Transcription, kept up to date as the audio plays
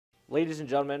Ladies and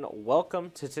gentlemen,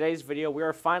 welcome to today's video. We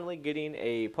are finally getting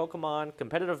a Pokemon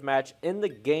competitive match in the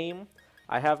game.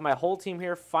 I have my whole team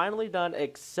here finally done,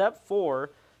 except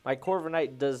for my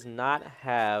Corviknight does not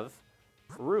have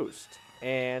Roost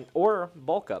or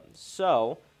Bulk Up.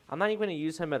 So I'm not even going to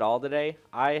use him at all today.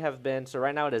 So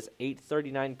right now it is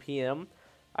 8:39 p.m.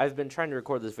 I've been trying to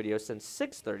record this video since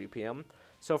 6:30 p.m.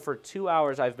 So for 2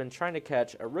 hours I've been trying to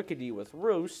catch a RudeyPaTudey with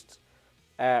Roost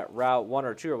at Route 1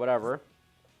 or 2 or whatever.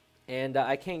 And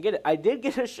I can't get it. I did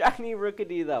get a shiny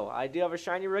RudeyPaTudey though. I do have a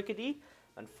shiny RudeyPaTudey.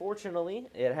 Unfortunately,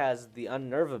 it has the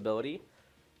Unnerve ability,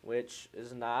 which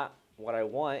is not what I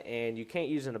want. And you can't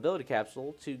use an ability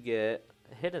capsule to get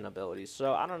hidden abilities.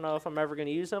 So I don't know if I'm ever going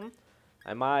to use them.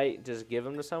 I might just give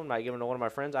them to someone. Might give them to one of my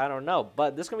friends. I don't know.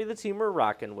 But this is going to be the team we're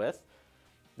rocking with.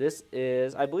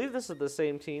 I believe this is the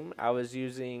same team I was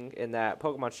using in that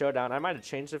Pokemon Showdown. I might have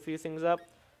changed a few things up.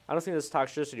 I don't think this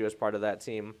Toxtricity was part of that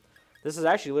team. This is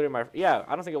actually literally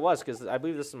I don't think it was, because I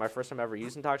believe this is my first time ever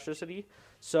using Toxtricity.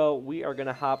 So we are going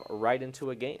to hop right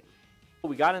into a game.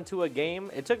 We got into a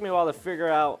game. It took me a while to figure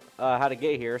out how to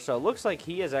get here. So it looks like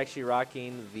he is actually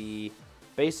rocking the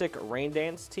basic Rain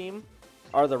Dance team,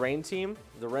 or the Rain team,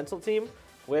 the rental team.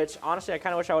 Which, honestly, I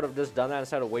kind of wish I would have just done that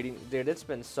instead of waiting. Dude, it's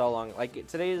been so long. Like,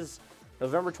 today is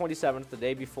November 27th, the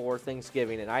day before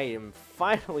Thanksgiving, and I am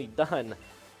finally done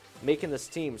making this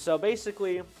team. So,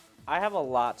 basically, I have a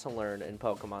lot to learn in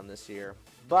Pokemon this year.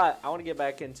 But I want to get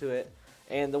back into it.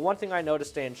 And the one thing I know to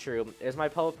stand true is my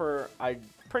Pelipper, I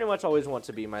pretty much always want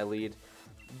to be my lead.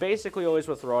 Basically, always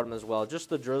with Rotom as well. Just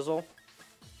the Drizzle.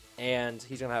 And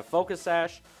he's going to have Focus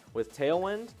Sash with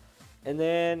Tailwind. And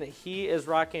then he is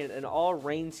rocking an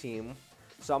all-rain team.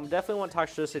 So I'm definitely want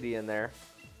Toxtricity in there.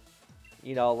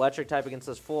 You know, electric type against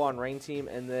this full-on rain team.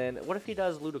 And then, what if he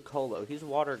does Ludicolo? He's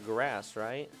water grass,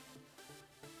 right?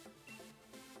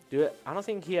 Dude, I don't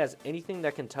think he has anything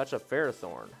that can touch a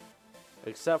Ferrothorn.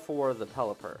 Except for the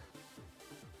Pelipper.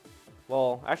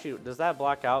 Well, actually, does that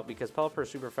block out? Because Pelipper is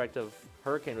super effective.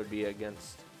 Hurricane would be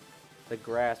against the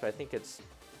grass. But I think it's...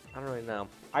 I don't really know.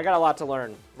 I got a lot to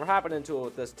learn. We're hopping into it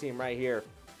with this team right here.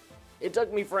 It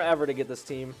took me forever to get this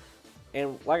team.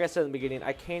 And like I said in the beginning,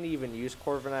 I can't even use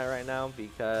Corviknight right now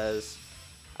because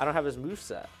I don't have his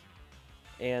moveset.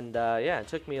 And yeah, it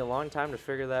took me a long time to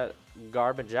figure that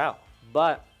garbage out.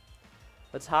 But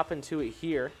let's hop into it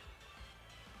here.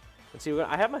 Let's see.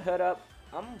 I have my hood up.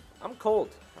 I'm cold.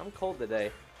 I'm cold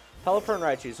today. Pelipper and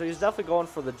Raichu. So he's definitely going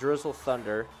for the Drizzle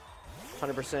Thunder.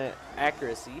 100%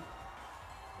 accuracy.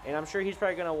 And I'm sure he's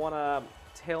probably going to want to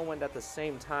Tailwind at the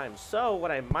same time. So what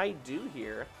I might do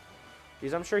here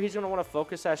is I'm sure he's going to want to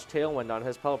Focus Sash Tailwind on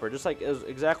his Pelipper. Just like is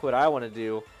exactly what I want to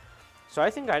do. So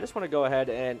I think I just want to go ahead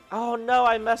and... Oh no,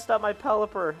 I messed up my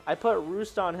Pelipper. I put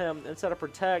Roost on him instead of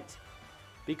Protect.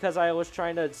 Because I was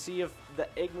trying to see if the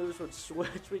egg moves would switch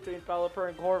between Pelipper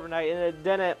and Corviknight. And it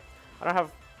didn't. I don't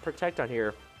have Protect on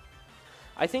here.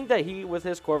 I think that with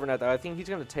his Corviknight, though, I think he's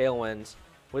going to Tailwind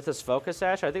with his Focus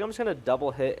Sash. I think I'm just going to double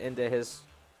hit into his...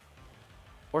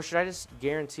 Or should I just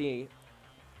guarantee...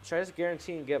 Should I just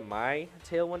guarantee and get my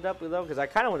Tailwind up, though? Because I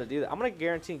kind of want to do that. I'm going to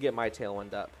guarantee and get my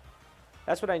Tailwind up.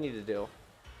 That's what I need to do.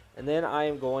 And then I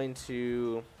am going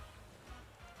to...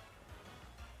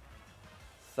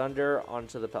 Thunder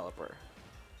onto the Pelipper.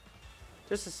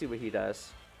 Just to see what he does.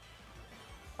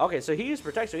 Okay, so he used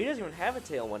Protect, so he doesn't even have a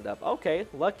Tailwind up. Okay,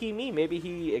 lucky me. Maybe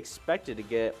he expected to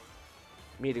get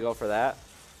me to go for that.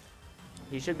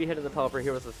 He should be hitting the Pelipper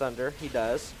here with the Thunder. He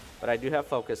does. But I do have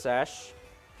Focus Sash.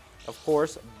 Of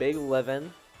course, Big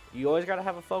Livin'. You always got to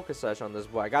have a Focus Sash on this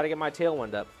boy. I got to get my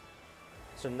Tailwind up.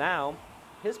 So now,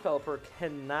 his Pelipper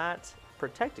cannot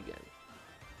Protect again.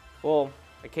 Well,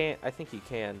 I can't. I think he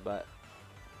can, but...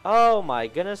 Oh my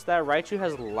goodness, that Raichu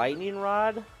has Lightning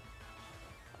Rod?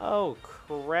 Oh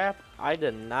crap, I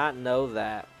did not know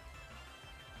that.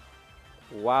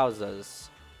 Wowzas.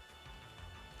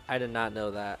 I did not know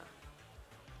that.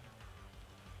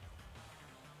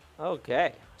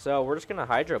 Okay, so we're just going to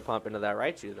Hydro Pump into that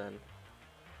Raichu then.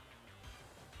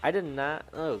 I did not...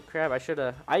 Oh crap, I should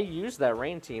have... I used that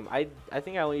Rain team. I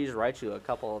think I only used Raichu a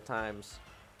couple of times.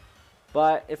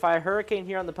 But if I Hurricane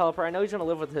here on the Pelipper, I know he's going to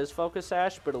live with his Focus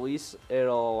Sash, but at least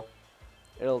it'll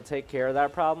take care of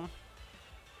that problem.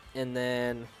 And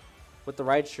then with the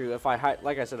Raichu,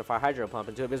 like I said, if I Hydro Pump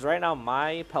into it, because right now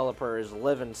my Pelipper is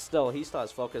living still. He still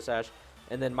has Focus Sash,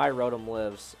 and then my Rotom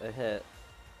lives a hit.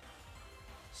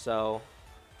 So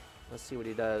let's see what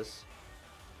he does.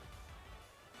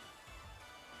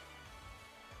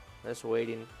 Just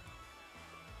waiting.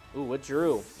 Ooh,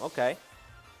 withdrew. Okay.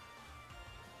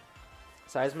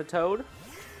 Seismitoad.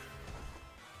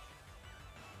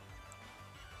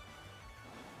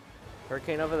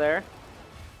 Hurricane over there.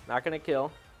 Not going to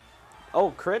kill.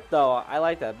 Oh, crit though. I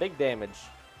like that. Big damage.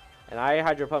 And I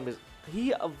Hydro Pump is...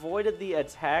 He avoided the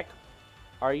attack.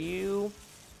 Are you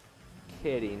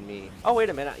kidding me? Oh, wait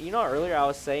a minute. You know, earlier I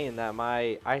was saying that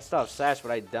I still have Sash,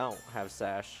 but I don't have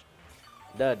Sash.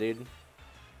 Duh, dude.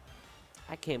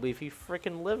 I can't believe he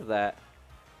freaking lived that.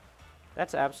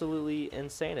 That's absolutely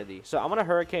insanity. So I'm going to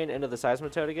Hurricane into the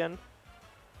Seismitoad again.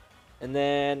 And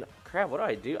then, crap, what do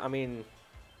I do? I mean,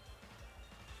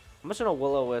 I'm just going to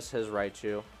Will-O-Wisp his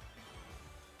Raichu.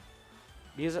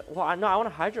 Because, well, I want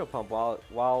to Hydro Pump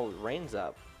while Rain's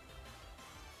up.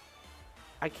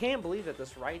 I can't believe that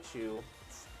this Raichu,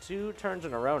 2 turns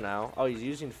in a row now. Oh, he's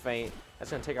using Feint.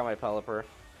 That's going to take out my Pelipper.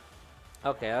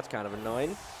 Okay, that's kind of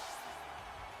annoying.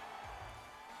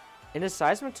 And his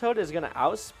Seismitoad is going to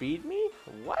outspeed me?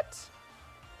 What?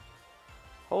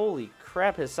 Holy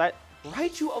crap, his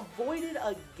Raichu avoided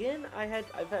again? I've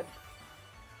had...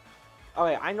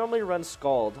 Okay, I normally run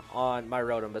Scald on my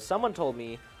Rotom, but someone told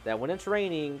me that when it's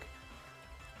raining,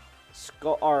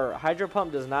 our Hydro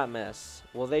Pump does not miss.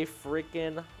 Well, they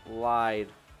freaking lied.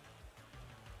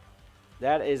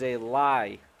 That is a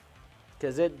lie.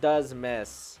 Because it does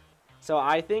miss. So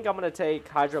I think I'm going to take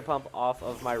Hydro Pump off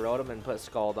of my Rotom and put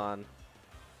Scald on.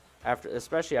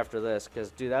 Especially after this,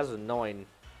 because, dude, that's annoying.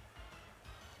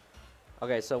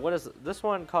 Okay, so what is... This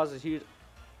one causes huge...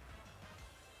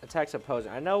 Attacks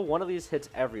opposing. I know one of these hits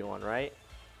everyone, right?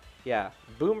 Yeah,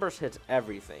 Boom Burst hits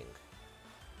everything.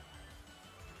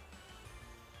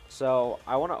 So,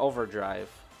 I want to Overdrive.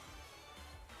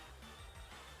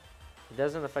 It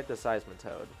doesn't affect the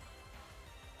Seismitoad.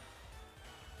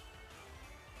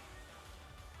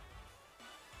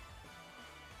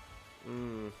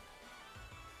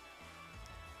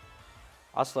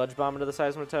 I'll Sludge Bomb into the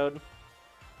Seismitoad.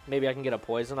 Maybe I can get a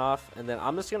Poison off. And then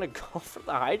I'm just going to go for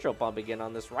the Hydro Pump again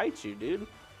on this Raichu, dude.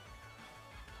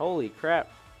 Holy crap.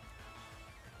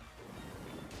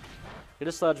 Get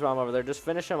a Sludge Bomb over there. Just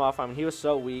finish him off. I mean, he was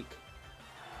so weak.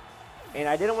 And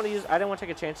I didn't want to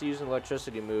take a chance of using an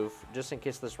Electricity move. Just in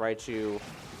case this Raichu,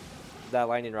 that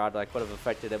Lightning Rod, like, would have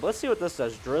affected it. But let's see what this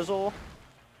does. Drizzle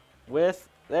with...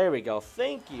 There we go.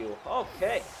 Thank you.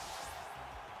 Okay.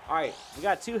 Alright. We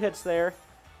got 2 hits there.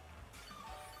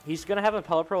 He's going to have a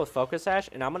Pelipper with Focus Sash,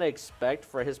 and I'm going to expect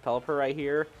for his Pelipper right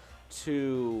here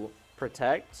to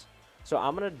protect. So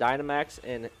I'm going to Dynamax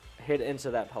and hit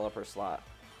into that Pelipper slot.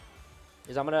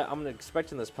 Because I'm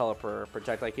expecting this Pelipper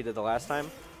protect like he did the last time.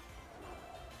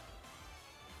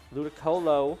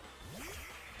 Ludicolo.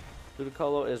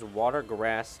 Ludicolo is Water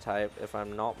Grass type, if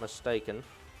I'm not mistaken.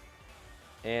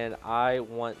 And I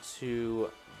want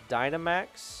to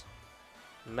Dynamax,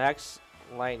 Max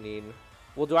Lightning.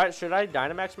 Well, should I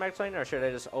Dynamax Max Lightning, or should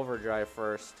I just Overdrive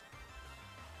first?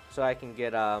 So I can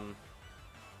get, I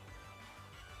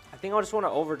think I just want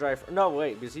to Overdrive. No,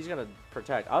 wait, because he's going to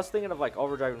protect. I was thinking of, like,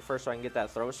 Overdriving first so I can get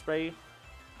that Throw Spray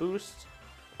boost.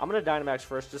 I'm going to Dynamax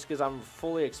first just because I'm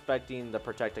fully expecting the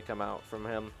Protect to come out from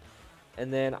him.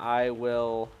 And then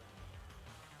I'll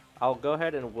go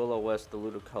ahead and Will-O-Wisp the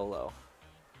Ludicolo.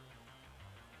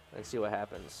 And see what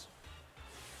happens.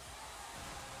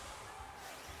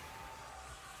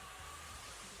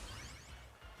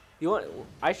 You want?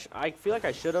 I feel like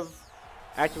I should have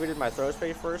activated my Throw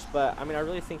Spray first, but I mean I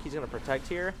really think he's gonna protect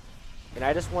here, and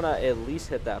I just want to at least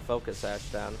hit that Focus Sash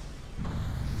down.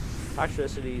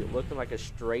 Toxicity looking like a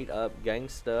straight up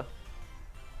gangsta.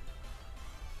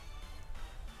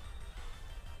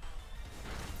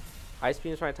 Ice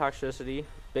Beam's my Toxicity.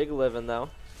 Big living though.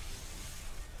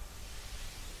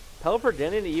 Pelipper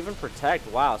didn't even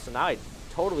protect. Wow. So now I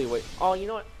totally wait. Oh, you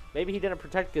know what? Maybe he didn't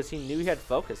protect because he knew he had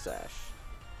Focus Sash.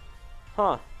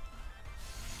 Huh.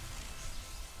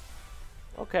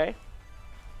 Okay.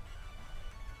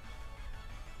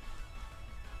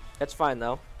 That's fine,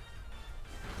 though.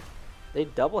 They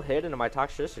double hit into my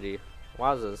Toxicity.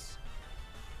 Wowzers.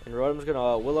 And Rotom's going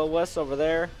to Will-O-Wisp over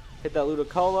there. Hit that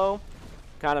Ludicolo.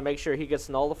 Kind of make sure he gets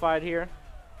nullified here.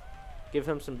 Give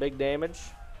him some big damage.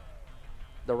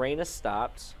 The rain has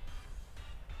stopped.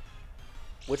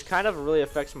 Which kind of really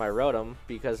affects my Rotom,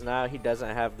 because now he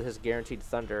doesn't have his guaranteed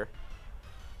Thunder.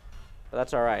 But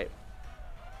that's alright.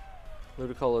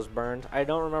 Ludicolo's burned. I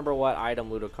don't remember what item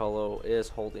Ludicolo is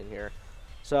holding here.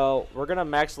 So, we're going to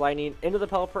Max Lightning into the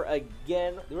Pelipper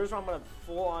again. The reason why I'm going to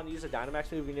full on use a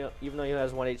Dynamax move, even though he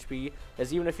has 1 HP,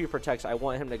 is even if he protects, I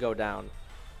want him to go down.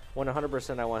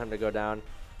 100% I want him to go down.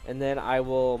 And then I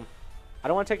don't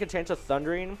want to take a chance of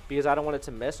Thundering, because I don't want it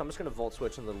to miss. So I'm just going to Volt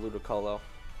Switch in the Ludicolo,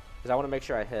 because I want to make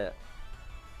sure I hit.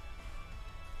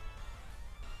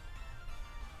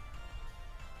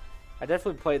 I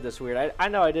definitely played this weird. I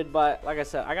know I did, but like I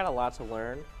said, I got a lot to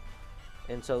learn.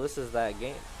 And so this is that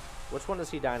game. Which one is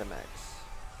he Dynamax?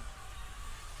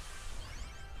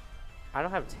 I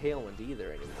don't have Tailwind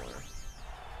either anymore.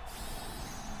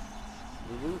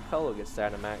 Lulu Colo gets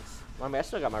Dynamax. Well, I mean, I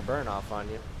still got my burn off on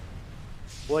you.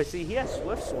 Well, see, he has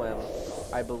Swift Swim,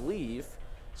 I believe.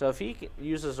 So if he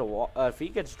uses if he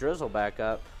gets Drizzle back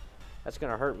up, that's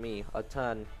gonna hurt me a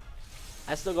ton.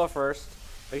 I still go first.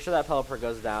 Make sure that Pelipper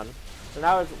goes down. So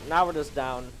now we're just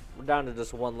down. We're down to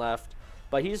just one left.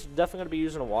 But he's definitely gonna be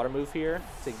using a Water move here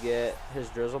to get his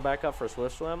Drizzle back up for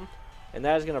Swift Swim, and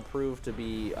that is gonna prove to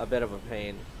be a bit of a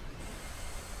pain.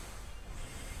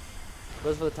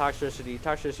 Goes for the Toxtricity.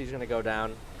 Toxtricity's gonna go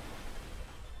down.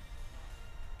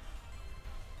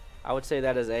 I would say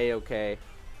that is A-okay.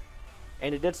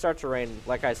 And it did start to rain,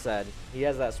 like I said. He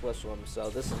has that Swift Swim,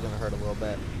 so this is going to hurt a little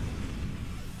bit.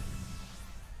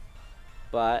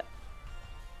 But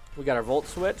we got our Volt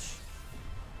Switch,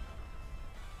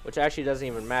 which actually doesn't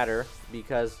even matter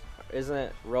because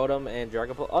isn't Rotom and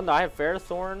Dragapult? Oh, no, I have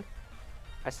Ferrothorn.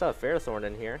 I still have Ferrothorn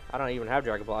in here. I don't even have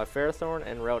Dragapult. I have Ferrothorn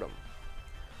and Rotom.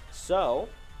 So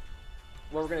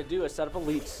what we're going to do is set up a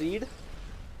Leech Seed.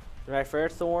 My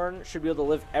Ferrothorn should be able to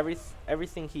live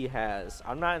everything he has.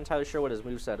 I'm not entirely sure what his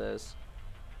moveset is.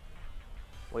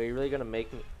 Wait, are you really gonna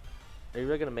make me? Are you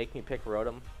really gonna make me pick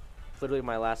Rotom? Literally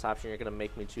my last option. You're gonna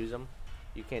make me choose him.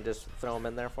 You can't just throw him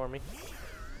in there for me.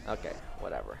 Okay,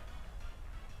 whatever.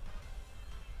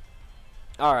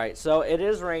 All right, so it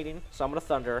is raining, so I'm gonna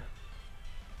Thunder.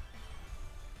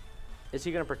 Is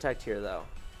he gonna protect here though?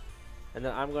 And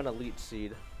then I'm gonna Leech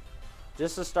Seed,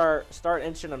 just to start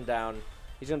inching him down.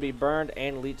 He's going to be burned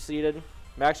and Leech Seeded.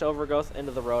 Max Overgrowth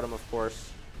into the Rotom, of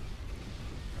course.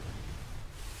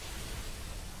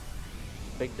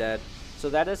 Big dead. So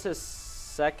that is his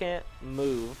second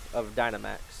move of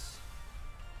Dynamax.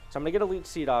 So I'm going to get a Leech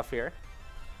Seed off here.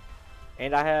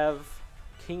 And I have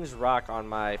King's Rock on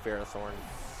my Ferrothorn.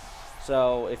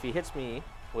 So if he hits me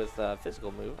with a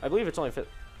physical move, I believe it's only it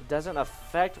doesn't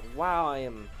affect. Wow, I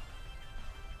am.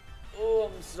 Oh,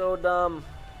 I'm so dumb.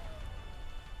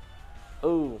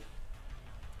 Ooh,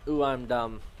 I'm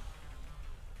dumb.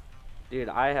 Dude,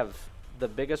 I have the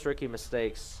biggest rookie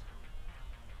mistakes.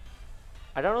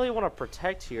 I don't really want to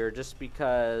protect here just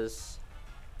because...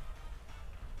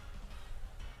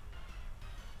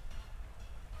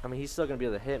 I mean, he's still going to be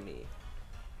able to hit me.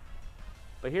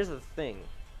 But here's the thing.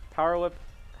 Power Whip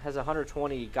has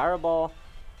 120. Gyro Ball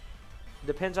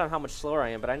depends on how much slower I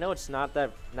am, but I know it's not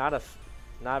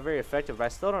very effective, but I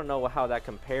still don't know how that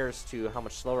compares to how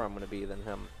much slower I'm going to be than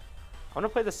him. I'm going to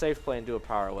play the safe play and do a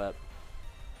Power Whip.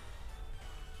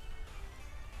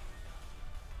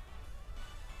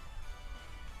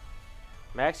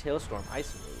 Max Hailstorm,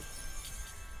 Ice move.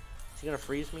 Is he going to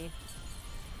freeze me?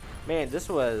 Man, this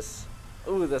was...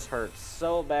 Ooh, this hurts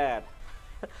so bad.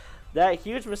 That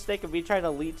huge mistake of me trying to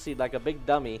Leech Seed like a big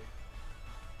dummy.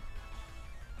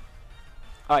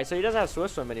 Alright, so he doesn't have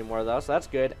Swift Swim anymore, though, so that's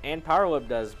good. And Power Whip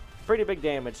does pretty big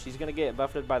damage. He's going to get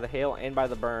buffeted by the Hail and by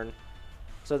the Burn.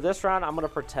 So this round, I'm going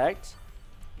to Protect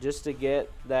just to get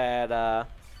that,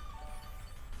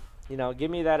 you know,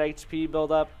 give me that HP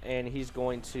build-up, and he's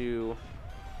going to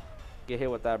get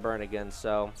hit with that Burn again.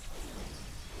 So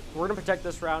we're going to Protect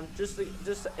this round just to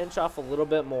inch off a little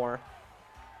bit more.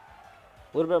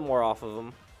 A little bit more off of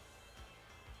him.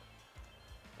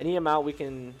 Any amount we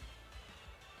can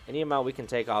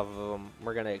take off of them,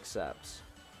 we're going to accept.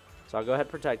 So I'll go ahead and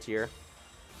Protect here.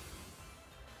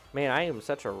 Man, I am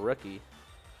such a rookie.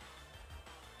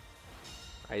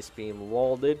 Ice Beam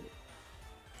welded.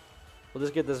 We'll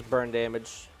just get this burn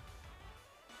damage.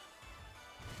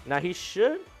 Now he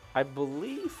should, I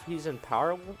believe he's in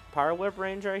Power Whip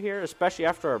range right here, especially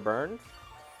after a burn.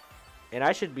 And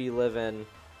I should be living,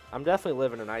 I'm definitely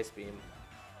living an Ice Beam.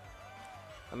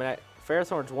 I mean,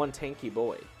 Ferrothorn's one tanky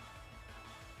boy.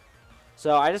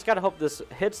 So I just got to hope this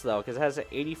hits, though, because it has an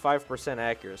 85%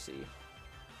 accuracy.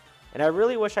 And I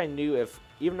really wish I knew if,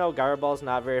 even though Gyro Ball is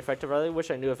not very effective, I really wish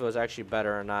I knew if it was actually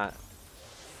better or not.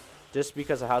 Just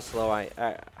because of how slow I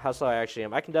actually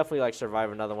am. I can definitely, like,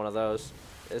 survive another one of those,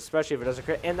 especially if it doesn't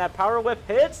crit. And that Power Whip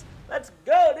hits! Let's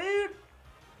go, dude!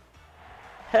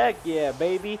 Heck yeah,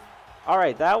 baby. All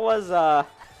right, that was, that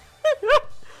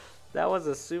was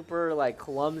a super, like,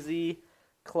 clumsy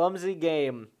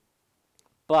game.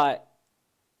 But...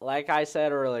 like I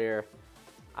said earlier,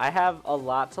 I have a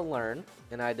lot to learn,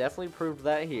 and I definitely proved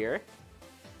that here.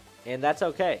 And that's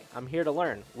okay. I'm here to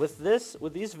learn. With these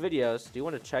videos, do you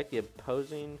want to check the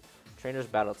opposing trainer's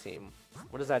battle team?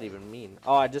 What does that even mean?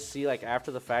 Oh, I just see, like,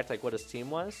 after the fact, like, what his team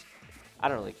was? I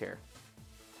don't really care.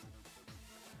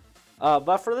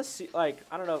 But for this, like,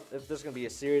 I don't know if this is going to be a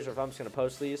series or if I'm just going to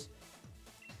post these.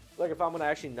 like if I'm gonna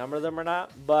actually number them or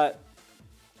not, but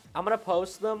I'm gonna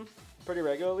post them pretty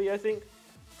regularly, I think.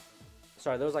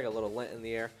 Sorry, there was like a little lint in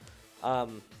the air.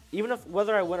 Even if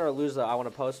whether I win or lose, though, I want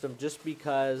to post them just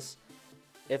because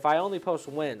if I only post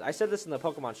wins, I said this in the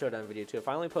Pokemon Showdown video too. If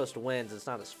I only post wins, it's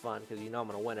not as fun because you know I'm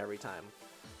gonna win every time.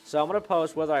 So I'm gonna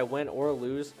post whether I win or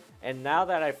lose. And now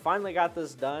that I finally got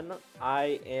this done,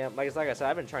 I am like I said,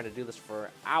 I've been trying to do this for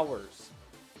hours.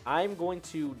 I'm going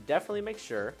to definitely make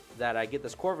sure that I get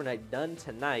this Corviknight done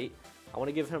tonight. I want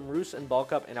to give him Roost and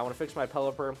Bulk Up, and I want to fix my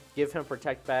Pelipper, give him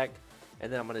Protect back,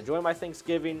 and then I'm going to enjoy my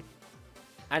Thanksgiving.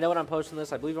 I know when I'm posting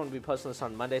this, I believe I'm going to be posting this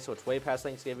on Monday, so it's way past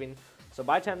Thanksgiving. So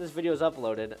by the time this video is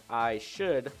uploaded, I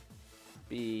should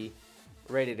be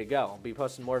ready to go. I'll be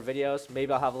posting more videos.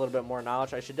 Maybe I'll have a little bit more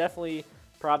knowledge. I should definitely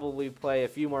probably play a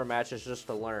few more matches just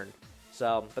to learn.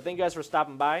 So, but thank you guys for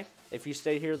stopping by. If you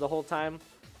stayed here the whole time,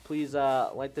 please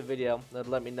like the video.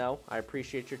 Let me know. I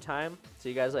appreciate your time. See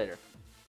you guys later.